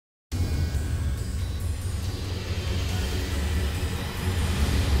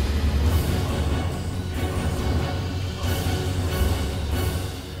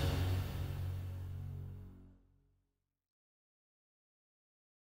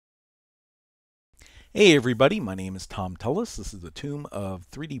Hey everybody, my name is Tom Tullis. This is the Tomb of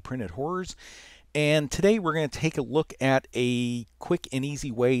 3D Printed Horrors, and today we're going to take a look at a quick and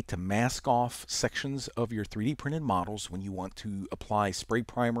easy way to mask off sections of your 3D printed models when you want to apply spray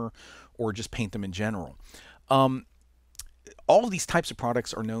primer or just paint them in general. Um, all of these types of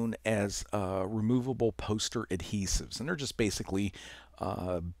products are known as removable poster adhesives, and they're just basically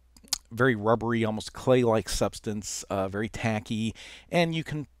uh, very rubbery, almost clay-like substance, very tacky, and you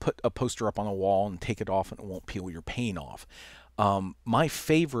can put a poster up on a wall and take it off and it won't peel your paint off. My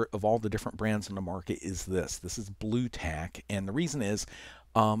favorite of all the different brands on the market is this. This is Blu Tack, and the reason is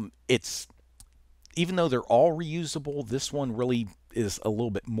it's even though they're all reusable, this one really is a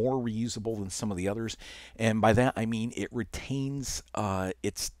little bit more reusable than some of the others. And by that I mean it retains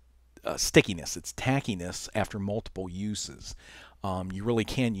its stickiness, its tackiness after multiple uses. You really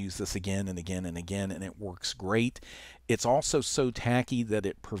can use this again and again and again, and it works great. It's also so tacky that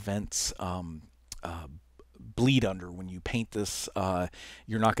it prevents bleed under. When you paint this,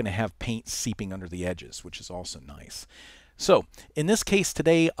 you're not going to have paint seeping under the edges, which is also nice. So in this case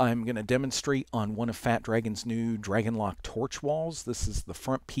today, I'm going to demonstrate on one of Fat Dragon's new Dragon Lock torch walls. This is the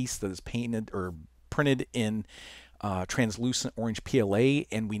front piece that is painted or printed in translucent orange PLA,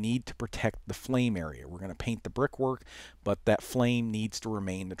 and we need to protect the flame area. We're going to paint the brickwork, but that flame needs to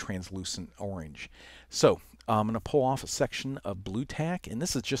remain the translucent orange. So I'm going to pull off a section of Blu Tack, and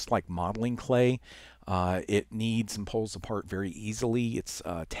this is just like modeling clay. It needs and pulls apart very easily. It's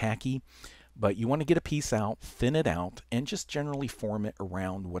tacky. But you want to get a piece out, thin it out, and just generally form it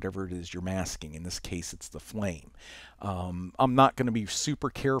around whatever it is you're masking. In this case, it's the flame. I'm not going to be super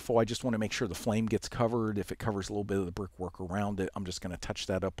careful. I just want to make sure the flame gets covered. If it covers a little bit of the brickwork around it, I'm just going to touch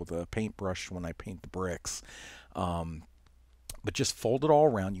that up with a paintbrush when I paint the bricks. But just fold it all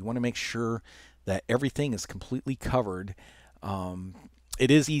around. You want to make sure that everything is completely covered. It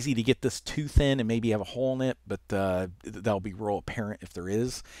is easy to get this too thin and maybe have a hole in it, but that'll be real apparent if there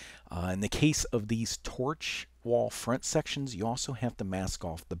is. In the case of these torch wall front sections, you also have to mask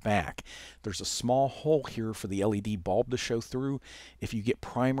off the back. There's a small hole here for the LED bulb to show through. If you get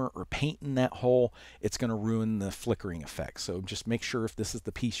primer or paint in that hole, it's going to ruin the flickering effect. So just make sure if this is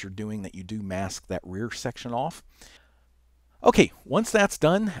the piece you're doing that you do mask that rear section off. Okay, once that's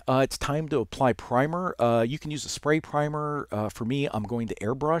done, it's time to apply primer. You can use a spray primer. For me, I'm going to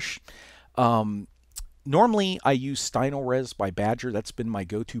airbrush. Normally, I use Stylnerez by Badger. That's been my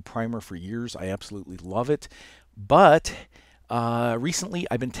go-to primer for years. I absolutely love it. But recently,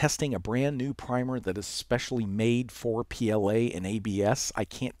 I've been testing a brand new primer that is specially made for PLA and ABS. I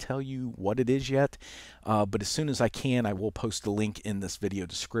can't tell you what it is yet, but as soon as I can, I will post a link in this video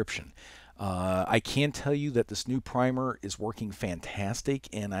description. I can tell you that this new primer is working fantastic,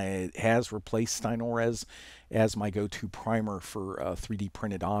 and it has replaced Stylnerez as my go-to primer for 3D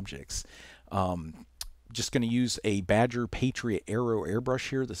printed objects. Just going to use a Badger Patriot Aero airbrush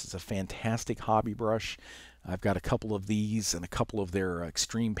here. This is a fantastic hobby brush. I've got a couple of these and a couple of their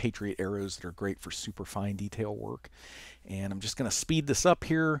Extreme Patriot Arrows that are great for super fine detail work. And I'm just going to speed this up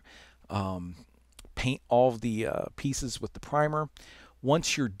here, paint all of the pieces with the primer.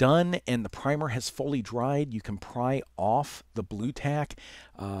 Once you're done and the primer has fully dried, you can pry off the Blu Tack.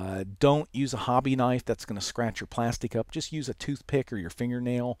 Don't use a hobby knife, that's going to scratch your plastic up. Just use a toothpick or your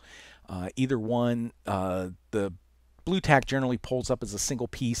fingernail. Either one. The Blu Tack generally pulls up as a single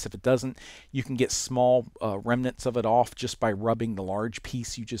piece. If it doesn't, you can get small remnants of it off just by rubbing the large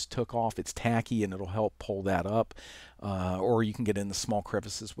piece you just took off. It's tacky and it'll help pull that up. Or you can get in the small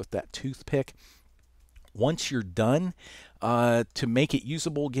crevices with that toothpick. Once you're done, to make it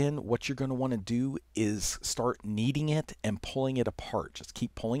usable again, what you're going to want to do is start kneading it and pulling it apart. Just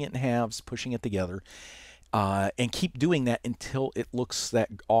keep pulling it in halves, pushing it together, and keep doing that until it looks that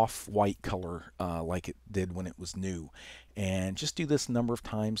off-white color like it did when it was new. And just do this a number of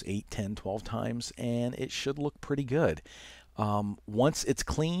times, 8, 10, 12 times, and it should look pretty good. Once it's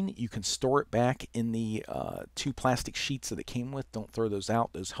clean, you can store it back in the 2 plastic sheets that it came with. Don't throw those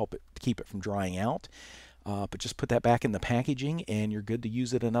out. Those help it keep it from drying out. But just put that back in the packaging and you're good to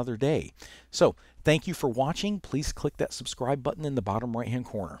use it another day. So thank you for watching. Please click that subscribe button in the bottom right hand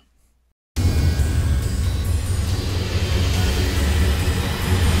corner.